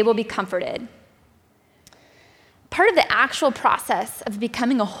 for they will be comforted." Part of the actual process of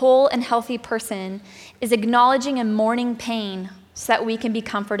becoming a whole and healthy person is acknowledging and mourning pain so that we can be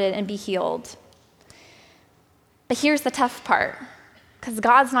comforted and be healed. But here's the tough part, because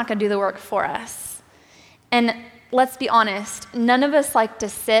God's not going to do the work for us. And let's be honest, none of us like to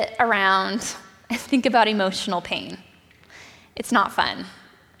sit around and think about emotional pain. It's not fun.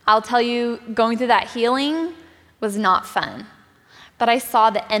 I'll tell you, going through that healing was not fun. But I saw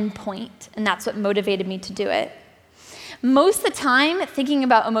the end point, and that's what motivated me to do it. Most of the time, thinking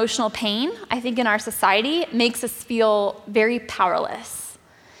about emotional pain, I think in our society, makes us feel very powerless.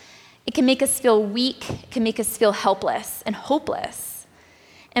 It can make us feel weak, it can make us feel helpless and hopeless.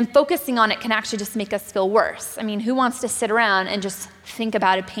 And focusing on it can actually just make us feel worse. I mean, who wants to sit around and just think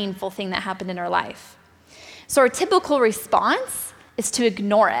about a painful thing that happened in our life? So our typical response is to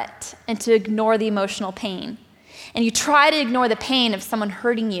ignore it and to ignore the emotional pain. And you try to ignore the pain of someone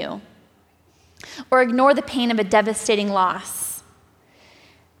hurting you or ignore the pain of a devastating loss.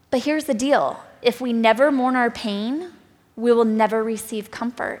 But here's the deal. If we never mourn our pain, we will never receive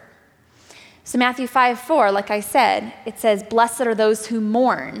comfort. So Matthew 5:4, like I said, it says, "Blessed are those who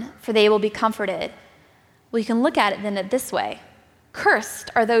mourn, for they will be comforted." Well, you can look at it then this way.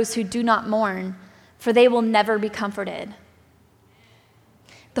 "Cursed are those who do not mourn, for they will never be comforted."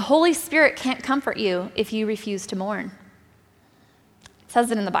 The Holy Spirit can't comfort you if you refuse to mourn. It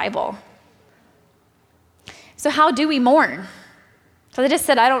says it in the Bible. So how do we mourn? So I just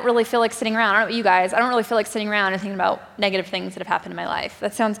said, I don't really feel like sitting around. I don't know about you guys. I don't really feel like sitting around and thinking about negative things that have happened in my life.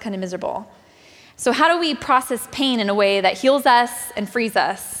 That sounds kind of miserable. So how do we process pain in a way that heals us and frees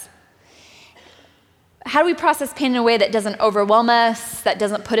us? How do we process pain in a way that doesn't overwhelm us, that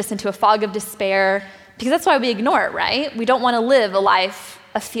doesn't put us into a fog of despair? Because that's why we ignore it, right? We don't want to live a life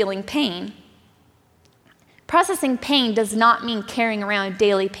of feeling pain. Processing pain does not mean carrying around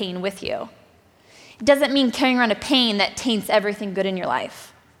daily pain with you. It doesn't mean carrying around a pain that taints everything good in your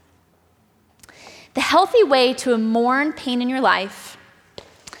life. The healthy way to mourn pain in your life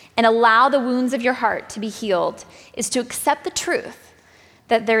and allow the wounds of your heart to be healed is to accept the truth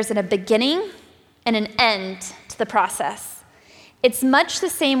that there's a beginning and an end to the process. It's much the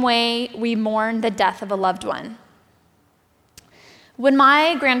same way we mourn the death of a loved one. When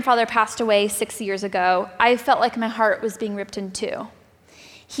my grandfather passed away 6 years ago, I felt like my heart was being ripped in two.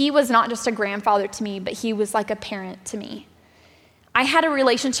 He was not just a grandfather to me, but he was like a parent to me. I had a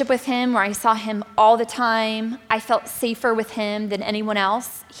relationship with him where I saw him all the time. I felt safer with him than anyone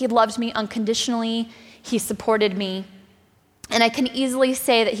else. He loved me unconditionally. He supported me. And I can easily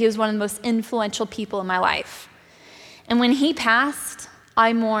say that he was one of the most influential people in my life. And when he passed,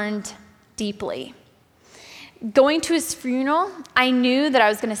 I mourned deeply. Going to his funeral, I knew that I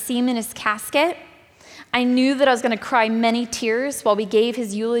was going to see him in his casket. I knew that I was going to cry many tears while we gave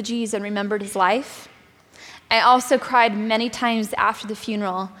his eulogies and remembered his life. I also cried many times after the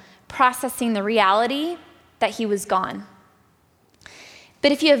funeral, processing the reality that he was gone.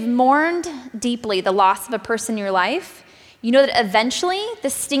 But if you have mourned deeply the loss of a person in your life, you know that eventually the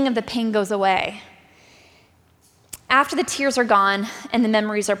sting of the pain goes away. After the tears are gone and the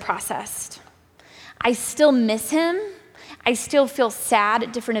memories are processed, I still miss him. I still feel sad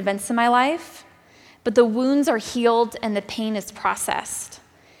at different events in my life, but the wounds are healed and the pain is processed.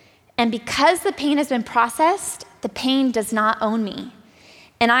 And because the pain has been processed, the pain does not own me.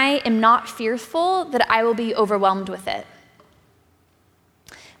 And I am not fearful that I will be overwhelmed with it.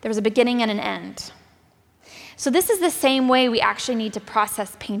 There's a beginning and an end. So this is the same way we actually need to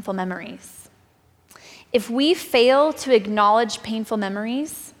process painful memories. If we fail to acknowledge painful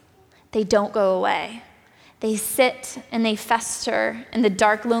memories, they don't go away. They sit and they fester in the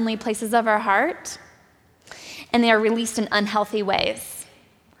dark, lonely places of our heart, and they are released in unhealthy ways.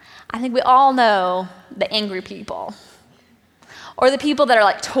 I think we all know the angry people, or the people that are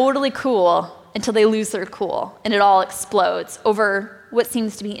like totally cool until they lose their cool and it all explodes over what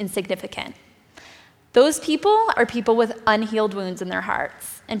seems to be insignificant. Those people are people with unhealed wounds in their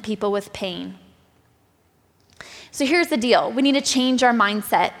hearts and people with pain. So here's the deal. We need to change our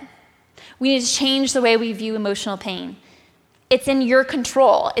mindset. We need to change the way we view emotional pain. It's in your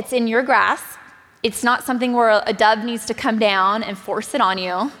control. It's in your grasp. It's not something where a dove needs to come down and force it on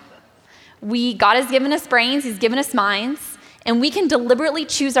you. God has given us brains. He's given us minds. And we can deliberately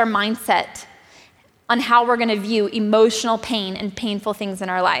choose our mindset on how we're going to view emotional pain and painful things in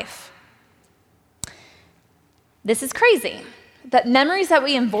our life. This is crazy. That memories that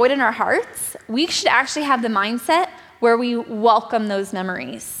we avoid in our hearts, we should actually have the mindset where we welcome those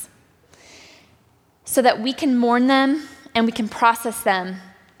memories so that we can mourn them and we can process them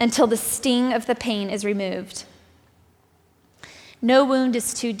until the sting of the pain is removed. No wound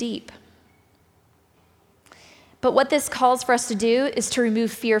is too deep. But what this calls for us to do is to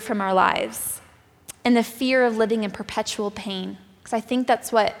remove fear from our lives and the fear of living in perpetual pain, because I think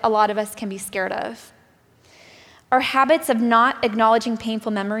that's what a lot of us can be scared of. Our habits of not acknowledging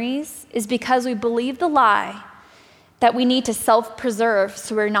painful memories is because we believe the lie that we need to self-preserve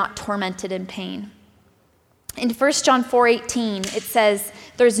so we're not tormented in pain. In 1 John 4:18, it says,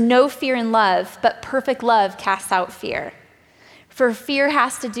 "There's no fear in love, but perfect love casts out fear. For fear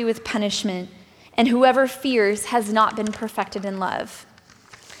has to do with punishment, and whoever fears has not been perfected in love."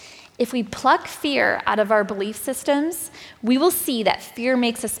 If we pluck fear out of our belief systems, we will see that fear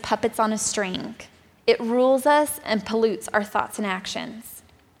makes us puppets on a string. It rules us and pollutes our thoughts and actions.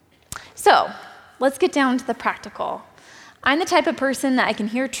 So, let's get down to the practical. I'm the type of person that I can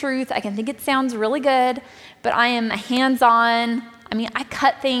hear truth, I can think it sounds really good, but I am hands-on. I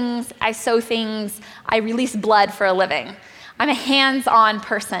cut things, I sew things, I release blood for a living. I'm a hands-on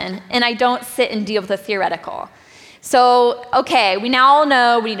person, and I don't sit and deal with the theoretical. So, okay, we now all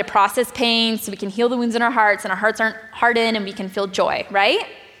know we need to process pain so we can heal the wounds in our hearts and our hearts aren't hardened and we can feel joy, right?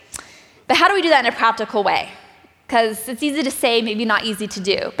 But how do we do that in a practical way? Because it's easy to say, maybe not easy to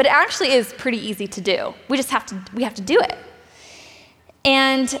do, but it actually is pretty easy to do. We have to do it.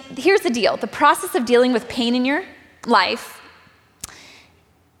 And here's the deal. The process of dealing with pain in your life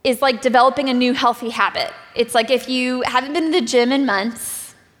is like developing a new healthy habit. It's like if you haven't been to the gym in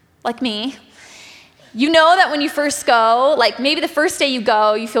months, like me, you know that when you first go, like maybe the first day you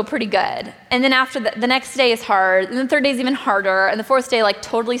go, you feel pretty good. And then after the next day is hard, and the third day is even harder, and the fourth day like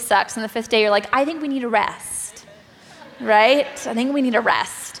totally sucks, and the fifth day you're like, I think we need a rest, right? I think we need a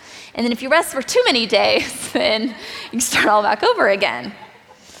rest. And then if you rest for too many days, then you start all back over again.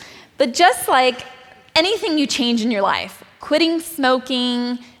 But just like anything you change in your life, quitting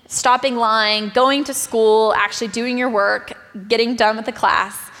smoking, stopping lying, going to school, actually doing your work, getting done with the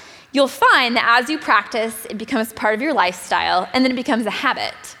class, you'll find that as you practice, it becomes part of your lifestyle, and then it becomes a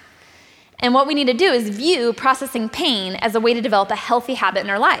habit. And what we need to do is view processing pain as a way to develop a healthy habit in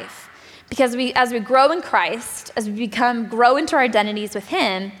our life. Because as we grow in Christ, as we grow into our identities with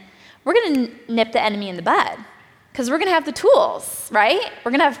Him, we're going to nip the enemy in the bud. Because we're going to have the tools, right?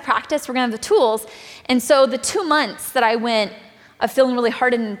 We're going to have practice, we're going to have the tools. And so the 2 months that I went of feeling really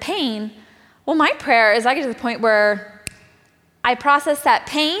hardened and in pain, well, my prayer is I get to the point where I process that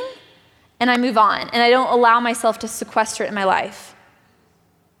pain and I move on, and I don't allow myself to sequester it in my life.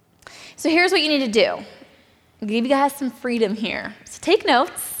 So here's what you need to do. I'll give you guys some freedom here. So take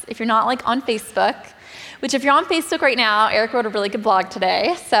notes if you're not like on Facebook, which if you're on Facebook right now, Eric wrote a really good blog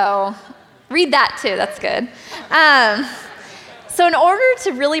today, so read that too, that's good. So in order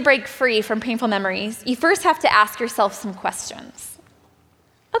to really break free from painful memories, you first have to ask yourself some questions.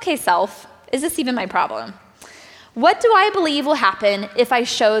 Okay, self, is this even my problem? What do I believe will happen if I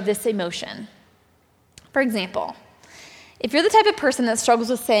show this emotion? For example, if you're the type of person that struggles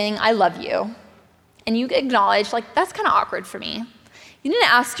with saying, I love you, and you acknowledge, like, that's kind of awkward for me, you need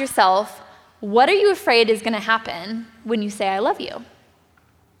to ask yourself, what are you afraid is going to happen when you say, I love you?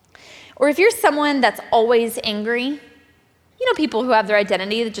 Or if you're someone that's always angry, you know people who have their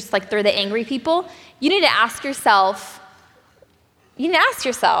identity that just like they're the angry people, you need to ask yourself,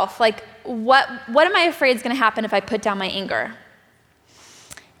 like, what am I afraid is going to happen if I put down my anger?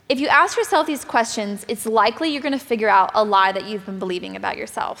 If you ask yourself these questions, it's likely you're going to figure out a lie that you've been believing about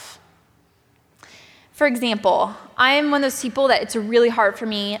yourself. For example, I am one of those people that it's really hard for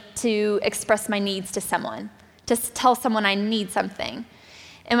me to express my needs to someone, to tell someone I need something.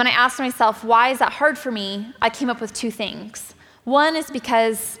 And when I asked myself, why is that hard for me, I came up with two things. One is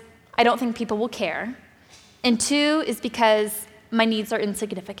because I don't think people will care. And two is because my needs are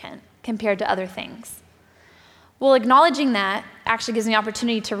insignificant compared to other things. Well, acknowledging that actually gives me the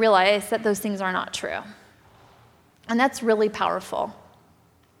opportunity to realize that those things are not true. And that's really powerful.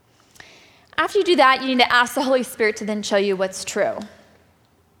 After you do that, you need to ask the Holy Spirit to then show you what's true.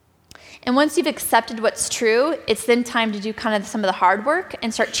 And once you've accepted what's true, it's then time to do kind of some of the hard work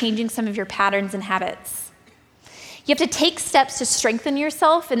and start changing some of your patterns and habits. You have to take steps to strengthen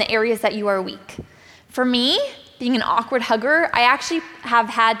yourself in the areas that you are weak. For me, being an awkward hugger, I actually have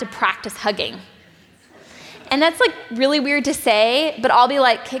had to practice hugging. And that's like really weird to say, but I'll be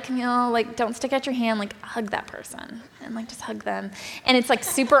like, hey, Camille, like don't stick out your hand, like hug that person and like just hug them. And it's like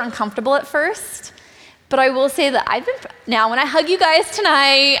super uncomfortable at first, but I will say that now when I hug you guys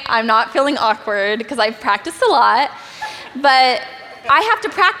tonight, I'm not feeling awkward because I've practiced a lot, but I have to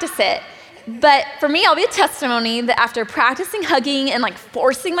practice it. But for me, I'll be a testimony that after practicing hugging and like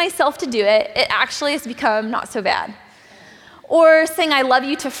forcing myself to do it, it actually has become not so bad. Or saying I love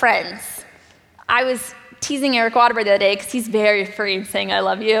you to friends. I was teasing Eric Waterbury the other day because he's very free in saying I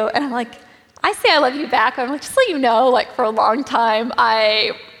love you. And I'm like, I say I love you back. I'm like, just so you know, like for a long time,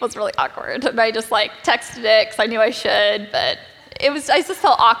 I was really awkward. And I just like texted it because I knew I should, but I just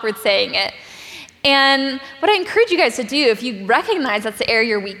felt awkward saying it. And what I encourage you guys to do, if you recognize that's the area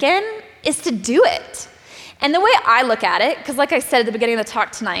you're weak in, is to do it. And the way I look at it, because like I said at the beginning of the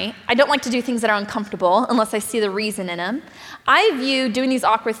talk tonight, I don't like to do things that are uncomfortable unless I see the reason in them. I view doing these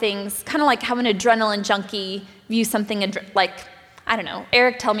awkward things kind of like how an adrenaline junkie views something like, I don't know,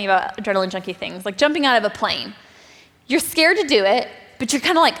 Eric told me about adrenaline junkie things, like jumping out of a plane. You're scared to do it, but you're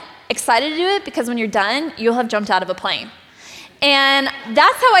kind of like excited to do it because when you're done, you'll have jumped out of a plane. And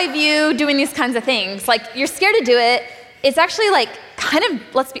that's how I view doing these kinds of things. Like you're scared to do it. It's actually like kind of,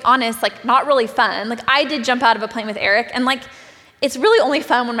 let's be honest, like not really fun. Like I did jump out of a plane with Eric and like it's really only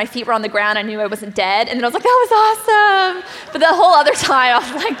fun when my feet were on the ground. I knew I wasn't dead. And then I was like, that was awesome. But the whole other time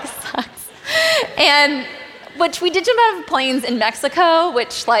I was like, this sucks. And which we did jump out of planes in Mexico,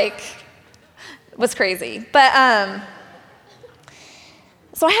 which like was crazy. But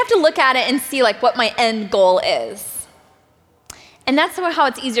so I have to look at it and see like what my end goal is. And that's how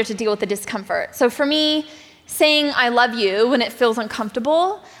it's easier to deal with the discomfort. So for me, saying I love you when it feels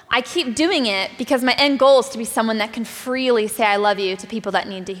uncomfortable, I keep doing it because my end goal is to be someone that can freely say I love you to people that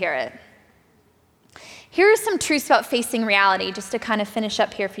need to hear it. Here are some truths about facing reality, just to kind of finish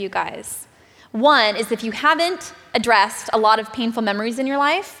up here for you guys. One is if you haven't addressed a lot of painful memories in your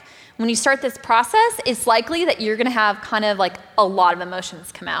life, when you start this process, it's likely that you're gonna have kind of like a lot of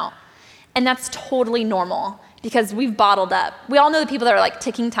emotions come out. And that's totally normal because we've bottled up. We all know the people that are like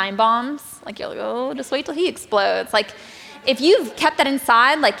ticking time bombs. Like you're like, oh, just wait till he explodes. Like if you've kept that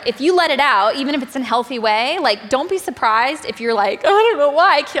inside, like if you let it out, even if it's in a healthy way, like don't be surprised if you're like, oh, I don't know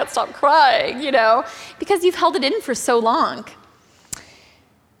why I can't stop crying, because you've held it in for so long.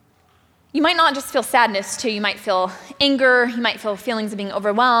 You might not just feel sadness too, you might feel anger, you might feel feelings of being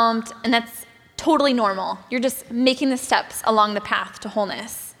overwhelmed, and that's totally normal. You're just making the steps along the path to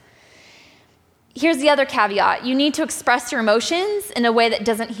wholeness. Here's the other caveat. You need to express your emotions in a way that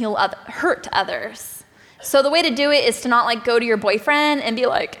doesn't hurt others. So the way to do it is to not like go to your boyfriend and be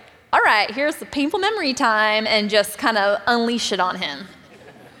like, all right, here's the painful memory time, and just kind of unleash it on him.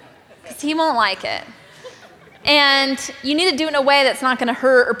 Because he won't like it. And you need to do it in a way that's not going to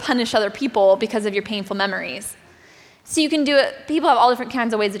hurt or punish other people because of your painful memories. So you can do it. People have all different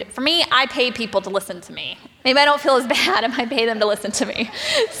kinds of ways to do it. For me, I pay people to listen to me. Maybe I don't feel as bad if I pay them to listen to me.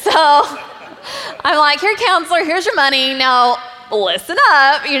 So I'm like, here, counselor, here's your money. Now, listen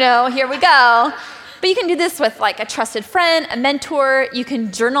up, here we go. But you can do this with like a trusted friend, a mentor. You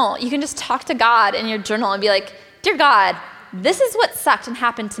can journal. You can just talk to God in your journal and be like, dear God, this is what sucked and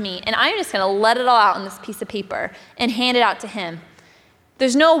happened to me, and I'm just going to let it all out on this piece of paper and hand it out to him.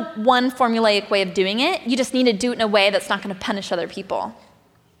 There's no one formulaic way of doing it. You just need to do it in a way that's not going to punish other people.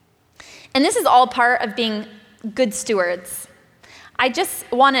 And this is all part of being good stewards. I just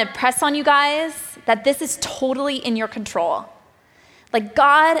want to press on you guys that this is totally in your control. Like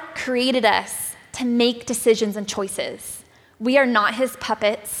God created us to make decisions and choices. We are not his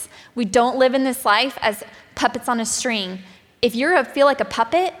puppets. We don't live in this life as puppets on a string. If you feel like a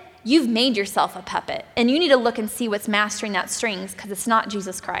puppet, you've made yourself a puppet. And you need to look and see what's mastering that strings because it's not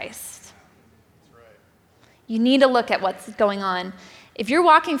Jesus Christ. That's right. You need to look at what's going on. If you're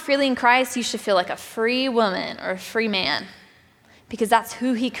walking freely in Christ, you should feel like a free woman or a free man because that's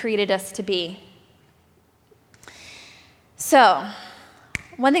who he created us to be. So,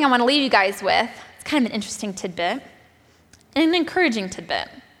 one thing I want to leave you guys with, it's kind of an interesting tidbit. And an encouraging tidbit.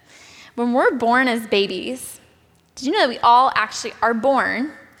 When we're born as babies, did you know that we all actually are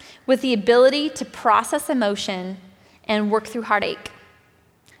born with the ability to process emotion and work through heartache?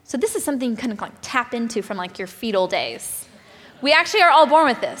 So this is something you kind of like tap into from like your fetal days. We actually are all born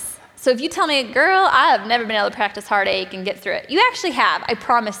with this. So if you tell me, girl, I have never been able to practice heartache and get through it, you actually have, I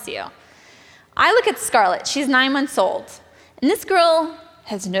promise you. I look at Scarlett, she's 9 months old, and this girl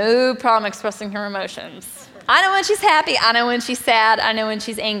has no problem expressing her emotions. I know when she's happy, I know when she's sad, I know when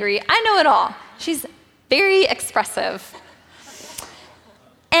she's angry, I know it all. She's very expressive.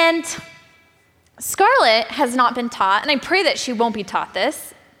 And Scarlett has not been taught, and I pray that she won't be taught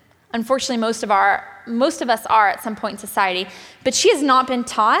this. Unfortunately, most of us are at some point in society, but she has not been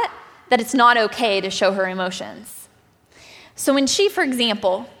taught that it's not okay to show her emotions. So when she, for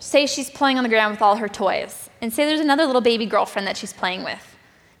example, say she's playing on the ground with all her toys, and say there's another little baby girlfriend that she's playing with.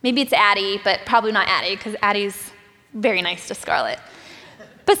 Maybe it's Addie, but probably not Addie, because Addie's very nice to Scarlett.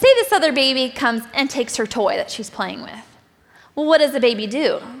 But say this other baby comes and takes her toy that she's playing with. Well, what does the baby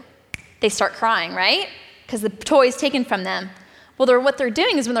do? They start crying, right? Because the toy is taken from them. Well, what they're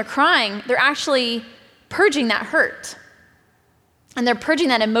doing is when they're crying, they're actually purging that hurt. And they're purging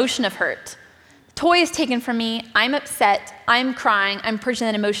that emotion of hurt. The toy is taken from me, I'm upset, I'm crying, I'm purging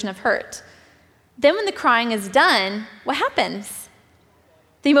that emotion of hurt. Then when the crying is done, what happens?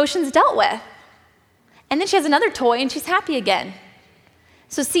 The emotion's dealt with. And then she has another toy and she's happy again.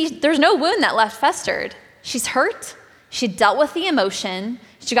 So see, there's no wound that left festered. She's hurt, she dealt with the emotion,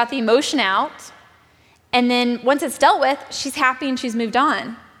 she got the emotion out, and then once it's dealt with, she's happy and she's moved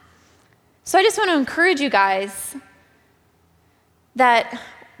on. So I just want to encourage you guys that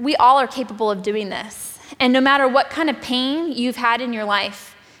we all are capable of doing this. And no matter what kind of pain you've had in your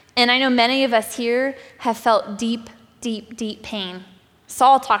life, and I know many of us here have felt deep, deep, deep pain.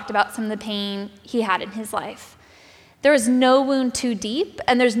 Saul talked about some of the pain he had in his life. There is no wound too deep,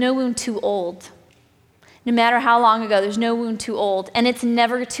 and there's no wound too old. No matter how long ago, there's no wound too old, and it's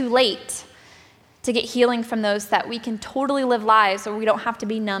never too late to get healing from those, that we can totally live lives where we don't have to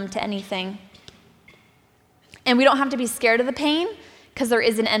be numb to anything. And we don't have to be scared of the pain, because there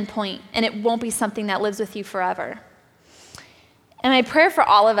is an end point, and it won't be something that lives with you forever. And my prayer for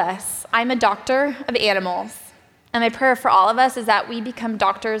all of us, I'm a doctor of animals, and my prayer for all of us is that we become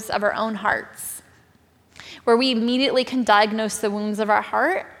doctors of our own hearts, where we immediately can diagnose the wounds of our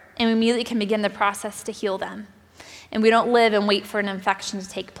heart, and we immediately can begin the process to heal them. And we don't live and wait for an infection to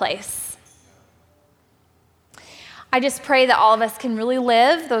take place. I just pray that all of us can really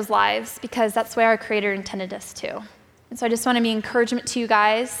live those lives, because that's where our Creator intended us to. And so I just want to be encouragement to you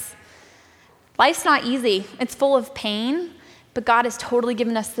guys. Life's not easy. It's full of pain, but God has totally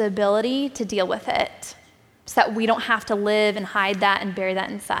given us the ability to deal with it so that we don't have to live and hide that and bury that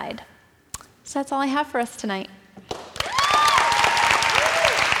inside. So that's all I have for us tonight.